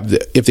 If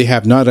they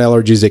have nut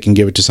allergies, they can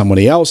give it to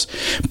somebody else.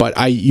 But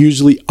I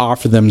usually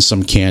offer them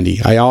some candy.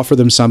 I offer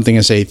them something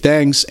and say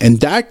thanks.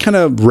 And that kind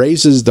of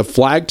raises the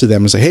flag to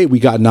them and say, hey, we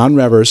got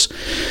non-revers.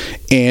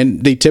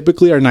 And they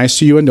typically are nice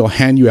to you and they'll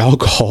hand you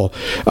alcohol.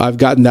 I've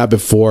gotten that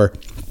before.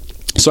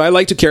 So I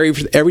like to carry,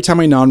 every time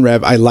I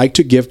non-rev, I like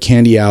to give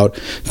candy out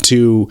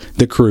to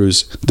the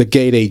crews, the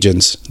gate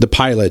agents, the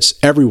pilots,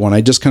 everyone.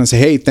 I just kind of say,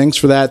 hey, thanks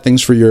for that.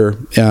 Thanks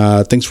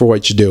for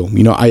what you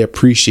do. I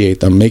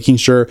appreciate them, making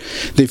sure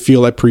they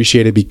feel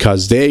appreciated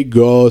because they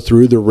go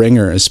through the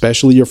ringer,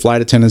 especially your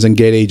flight attendants and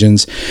gate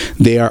agents.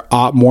 They are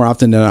more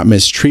often than not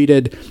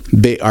mistreated.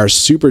 They are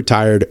super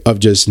tired of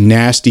just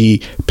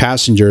nasty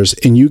passengers,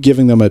 and you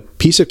giving them a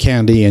piece of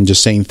candy and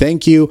just saying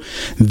thank you,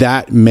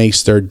 that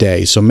makes their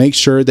day. So make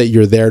sure that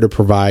you're there to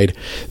provide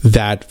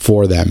that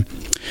for them.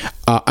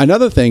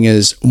 Another thing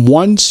is,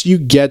 once you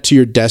get to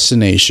your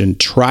destination,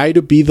 try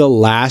to be the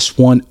last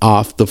one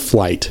off the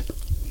flight.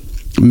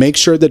 Make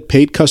sure that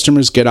paid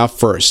customers get off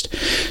first.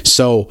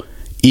 So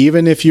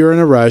even if you're in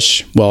a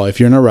rush,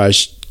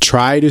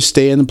 try to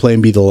stay in the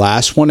plane, be the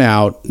last one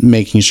out,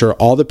 making sure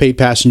all the paid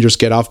passengers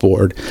get off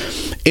board,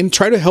 and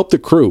try to help the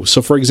crew.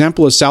 So for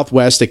example, at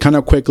Southwest, they kind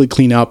of quickly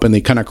clean up and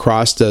they kind of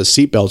cross the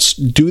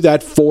seatbelts. Do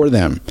that for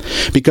them,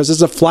 because as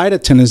the flight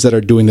attendants that are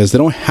doing this, they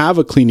don't have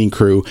a cleaning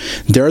crew.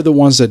 They're the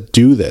ones that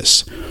do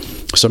this.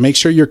 So make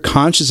sure you're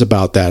conscious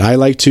about that. I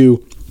like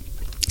to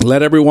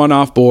let everyone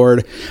off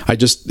board. I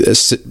just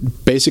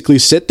basically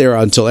sit there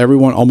until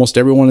almost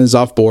everyone is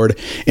off board.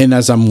 And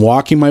as I'm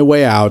walking my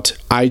way out,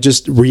 I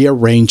just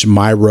rearrange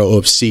my row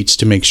of seats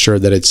to make sure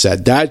that it's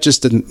set. That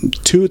just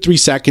 2 or 3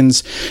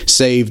 seconds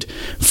saved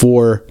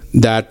for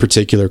that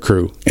particular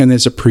crew, and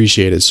it's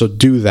appreciated. So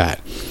do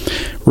that.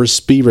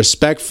 Be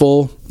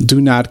respectful.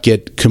 Do not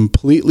get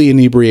completely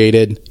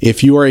inebriated.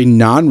 If you are a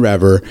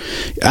non-rever,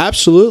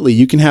 absolutely,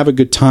 you can have a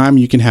good time.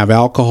 You can have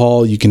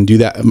alcohol. You can do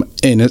that.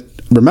 And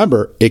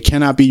remember, it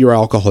cannot be your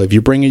alcohol. If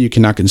you bring it, you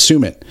cannot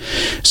consume it.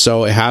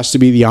 So it has to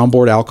be the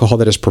onboard alcohol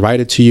that is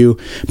provided to you,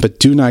 but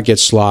do not get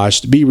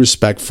sloshed. Be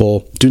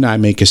respectful. Do not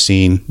make a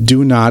scene.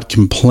 Do not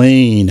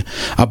complain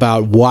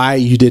about why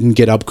you didn't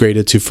get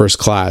upgraded to first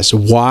class,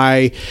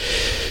 why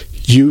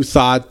you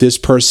thought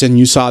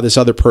you saw this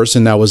other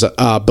person that was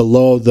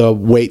below the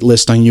wait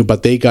list on you,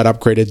 but they got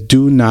upgraded.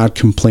 Do not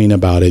complain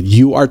about it.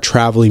 You are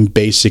traveling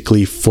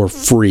basically for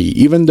free.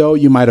 Even though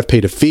you might have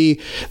paid a fee,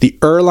 the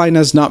airline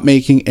is not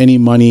making any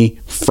money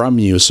from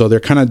you. So they're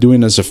kind of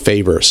doing us a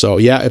favor. So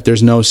yeah, if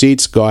there's no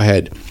seats, go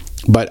ahead.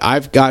 But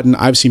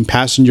I've seen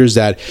passengers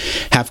that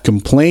have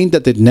complained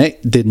that they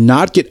did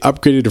not get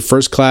upgraded to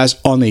first class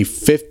on a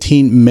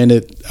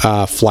 15-minute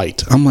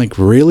flight. I'm like,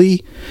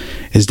 really?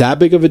 Is that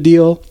big of a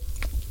deal?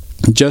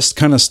 Just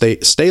kind of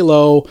stay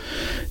low,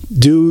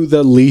 do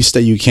the least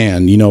that you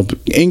can.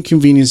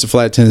 Inconvenience the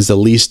flight attendants the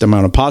least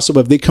amount of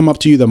possible. If they come up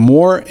to you, the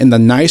more and the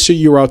nicer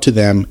you're out to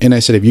them. And I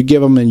said, if you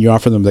give them and you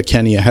offer them the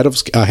Kenny ahead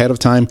of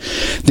time,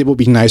 they will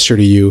be nicer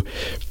to you.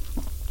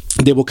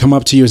 They will come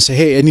up to you and say,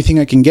 hey, anything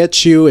I can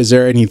get you? Is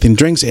there anything,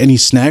 drinks, any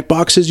snack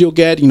boxes you'll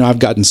get? I've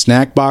gotten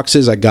snack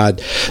boxes. I got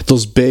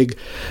those big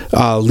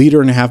 1.5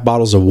 liter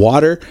bottles of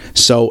water.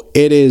 So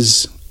it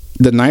is,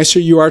 the nicer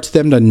you are to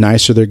them, the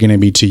nicer they're going to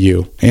be to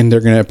you. And they're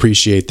going to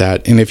appreciate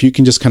that. And if you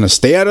can just kind of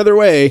stay out of their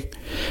way,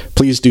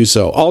 please do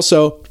so.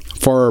 Also,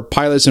 for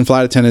pilots and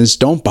flight attendants,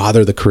 don't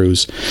bother the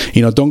crews.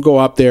 Don't go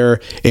up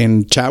there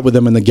and chat with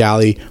them in the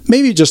galley,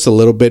 maybe just a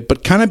little bit,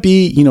 but kind of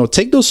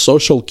take those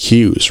social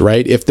cues,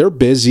 right? If they're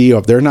busy or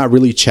if they're not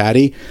really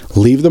chatty,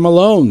 leave them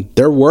alone.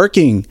 They're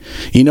working.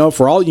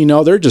 For all you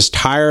know, they're just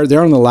tired.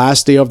 They're on the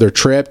last day of their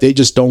trip. They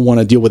just don't want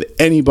to deal with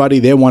anybody.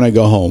 They want to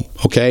go home.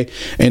 Okay.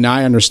 And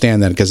I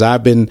understand that because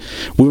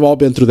we've all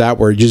been through that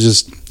where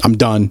I'm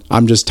done.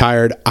 I'm just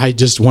tired. I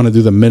just want to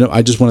do the minimum.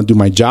 I just want to do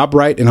my job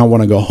right. And I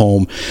want to go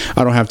home.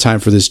 I don't have time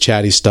for this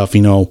chatty stuff,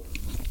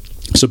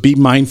 so be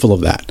mindful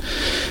of that.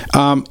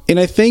 And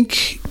I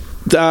think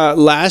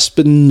last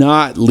but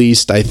not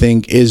least, I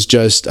think is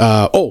just,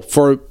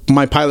 for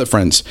my pilot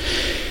friends,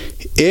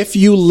 if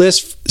you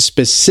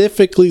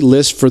specifically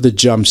list for the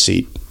jump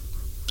seat,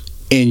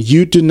 and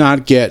you do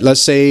not get,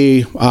 let's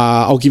say,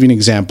 I'll give you an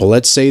example.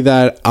 Let's say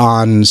that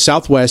on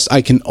Southwest,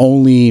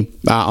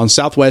 on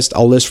Southwest,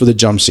 I'll list for the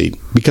jump seat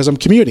because I'm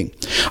commuting.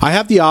 I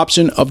have the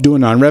option of doing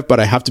non-rev, but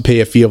I have to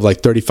pay a fee of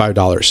like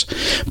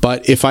 $35.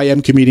 But if I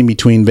am commuting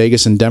between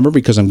Vegas and Denver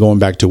because I'm going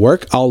back to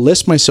work, I'll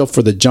list myself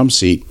for the jump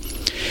seat.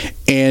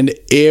 And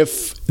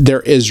if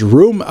there is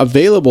room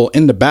available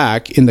in the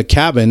back, in the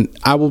cabin,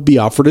 I will be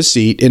offered a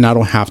seat and I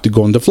don't have to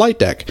go on the flight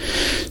deck.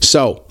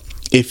 So,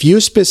 if you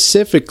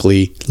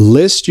specifically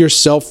list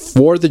yourself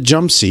for the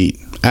jump seat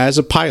as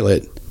a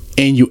pilot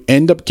and you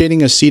end up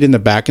getting a seat in the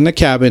back in the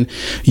cabin,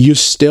 you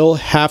still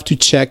have to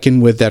check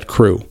in with that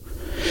crew.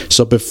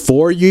 So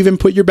before you even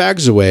put your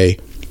bags away,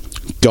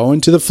 go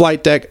into the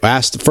flight deck,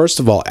 ask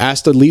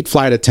the lead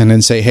flight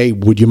attendant, say, hey,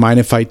 would you mind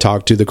if I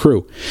talk to the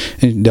crew?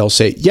 And they'll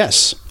say,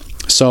 yes.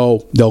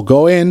 So they'll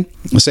go in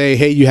and say,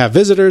 hey, you have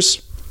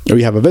visitors, or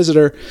you have a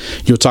visitor.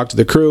 You'll talk to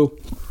the crew.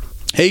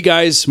 Hey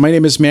guys, my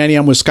name is Manny.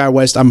 I'm with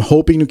SkyWest. I'm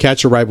hoping to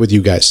catch a ride with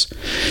you guys.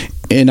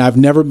 And I've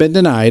never been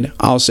denied.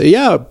 I'll say,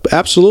 yeah,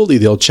 absolutely.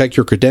 They'll check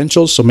your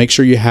credentials. So make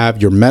sure you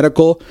have your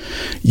medical,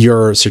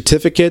 your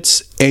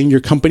certificates, and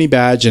your company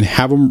badge and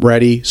have them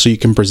ready so you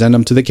can present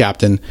them to the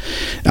captain.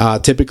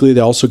 Typically,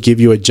 they also give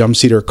you a jump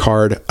seater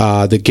card.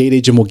 The gate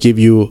agent will give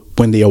you,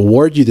 when they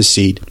award you the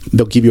seat,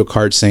 they'll give you a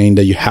card saying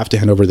that you have to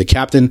hand over to the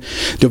captain.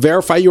 They'll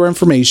verify your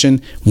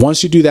information.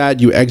 Once you do that,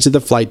 you exit the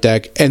flight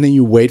deck and then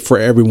you wait for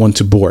everyone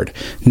to board.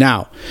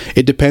 Now,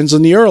 it depends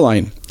on the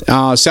airline.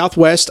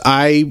 Southwest,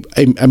 I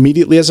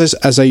immediately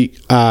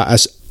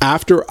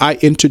after I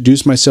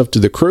introduce myself to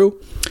the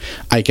crew,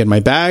 I get my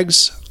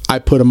bags, I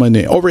put them in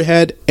the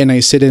overhead, and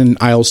I sit in an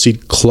aisle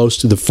seat close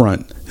to the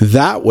front.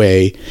 That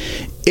way,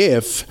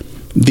 if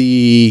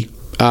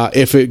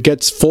it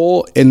gets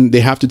full and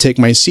they have to take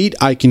my seat,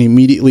 I can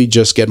immediately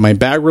just get my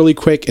bag really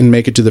quick and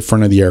make it to the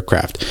front of the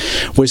aircraft.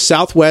 With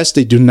Southwest,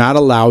 they do not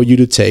allow you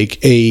to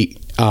take a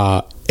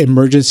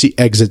emergency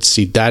exit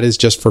seat. That is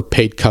just for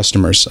paid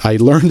customers. I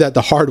learned that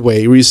the hard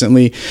way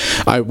recently.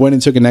 I went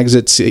and took an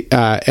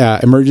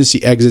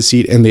emergency exit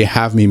seat, and they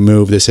have me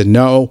move. They said,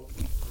 no,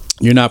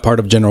 you're not part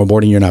of general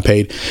boarding. You're not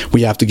paid.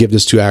 We have to give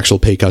this to actual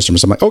paid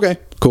customers. I'm like, okay,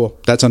 cool.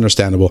 That's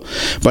understandable.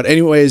 But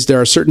anyways,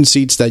 there are certain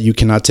seats that you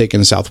cannot take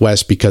in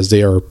Southwest because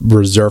they are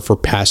reserved for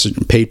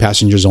paid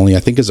passengers only.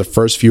 I think it's the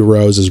first few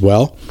rows as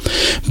well.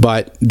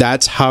 But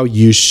that's how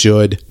you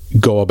should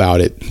go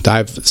about it.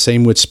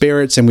 Same with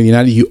Spirit, same with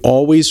United. You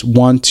always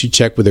want to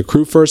check with the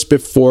crew first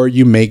before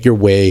you make your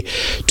way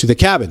to the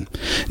cabin.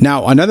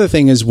 Now, another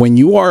thing is when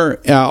you are,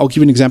 I'll give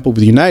you an example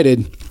with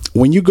United.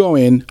 When you go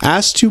in,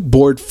 ask to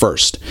board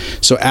first.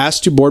 So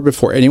ask to board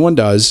before anyone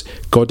does.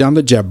 Go down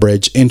the jet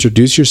bridge,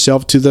 introduce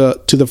yourself to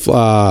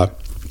the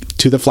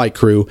flight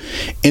crew,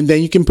 and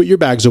then you can put your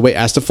bags away.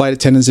 Ask the flight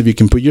attendants if you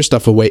can put your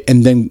stuff away,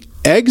 and then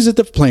exit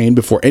the plane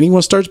before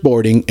anyone starts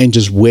boarding, and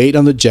just wait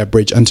on the jet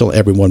bridge until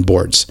everyone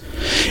boards.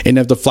 And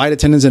if the flight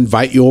attendants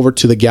invite you over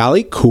to the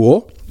galley,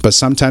 cool. But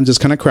sometimes it's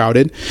kind of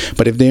crowded.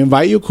 But if they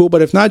invite you, cool.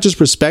 But if not, just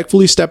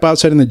respectfully step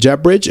outside in the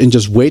jet bridge and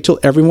just wait till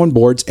everyone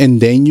boards,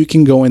 and then you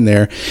can go in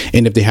there.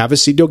 And if they have a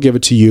seat, they'll give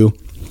it to you.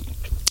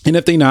 And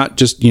if they not,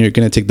 just you're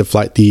going to take the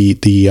flight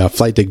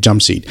deck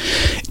jump seat.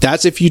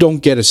 That's if you don't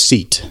get a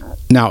seat.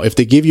 Now, if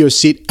they give you a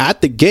seat at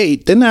the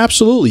gate, then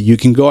absolutely you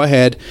can go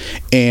ahead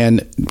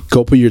and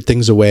go put your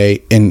things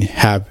away and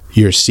have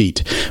your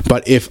seat.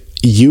 But if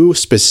you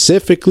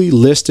specifically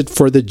listed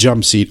for the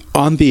jump seat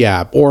on the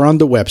app or on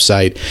the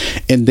website,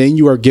 and then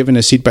you are given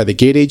a seat by the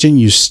gate agent,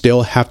 you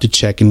still have to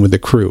check in with the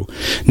crew.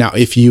 Now,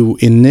 if your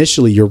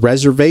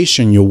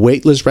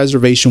waitlist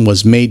reservation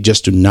was made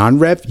just to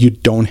non-rev, you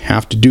don't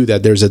have to do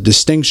that. There's a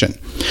distinction.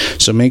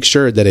 So make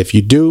sure that if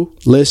you do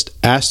list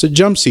as the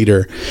jump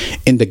seater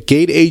and the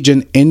gate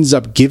agent ends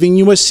up giving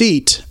you a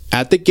seat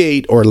at the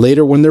gate or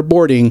later when they're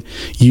boarding,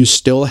 you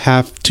still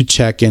have to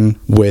check in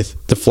with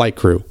the flight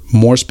crew,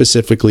 more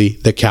specifically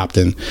the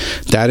captain.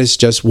 That is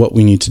just what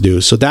we need to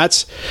do. So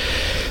that's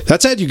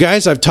it, you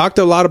guys. I've talked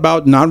a lot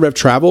about non-rev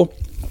travel.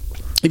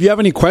 If you have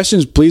any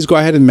questions, please go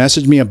ahead and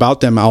message me about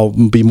them. I'll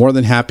be more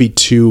than happy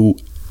to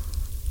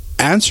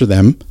answer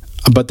them.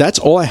 But that's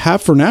all I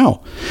have for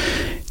now.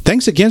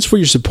 Thanks again for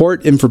your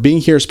support and for being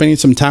here, spending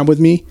some time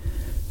with me.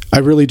 I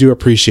really do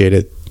appreciate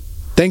it.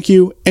 Thank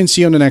you, and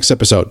see you on the next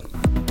episode.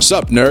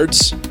 Sup,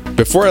 nerds?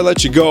 Before I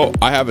let you go,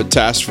 I have a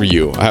task for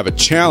you. I have a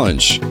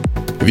challenge.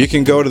 If you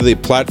can go to the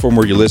platform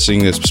where you're listening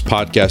to this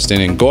podcast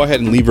in and go ahead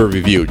and leave a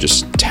review,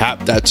 just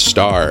tap that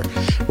star.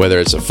 Whether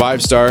it's a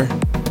 5-star,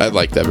 I'd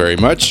like that very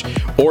much,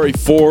 or a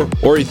 4,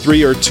 or a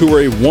 3, or a 2,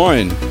 or a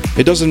 1.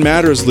 It doesn't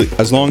matter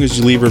as long as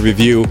you leave a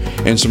review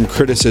and some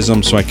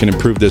criticism so I can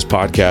improve this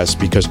podcast,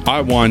 because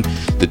I want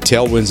the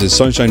Tailwinds and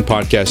Sunshine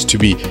podcast to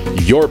be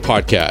your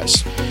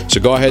podcast. So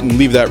go ahead and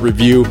leave that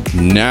review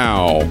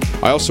now.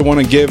 I also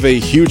want to give a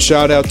huge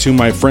shout out to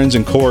my friends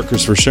and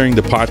coworkers for sharing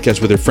the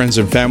podcast with their friends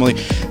and family.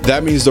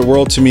 That means the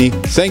world to me.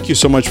 Thank you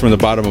so much from the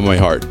bottom of my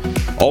heart.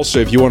 Also,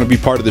 if you want to be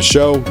part of the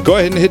show, go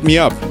ahead and hit me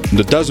up.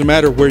 It doesn't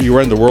matter where you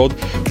are in the world.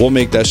 We'll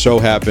make that show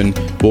happen.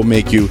 We'll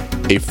make you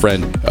a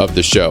friend of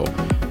the show.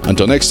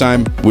 Until next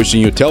time,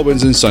 wishing you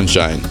tailwinds and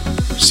sunshine.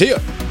 See ya!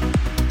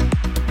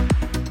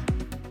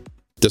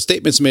 The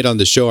statements made on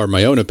the show are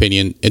my own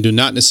opinion and do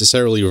not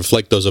necessarily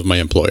reflect those of my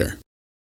employer.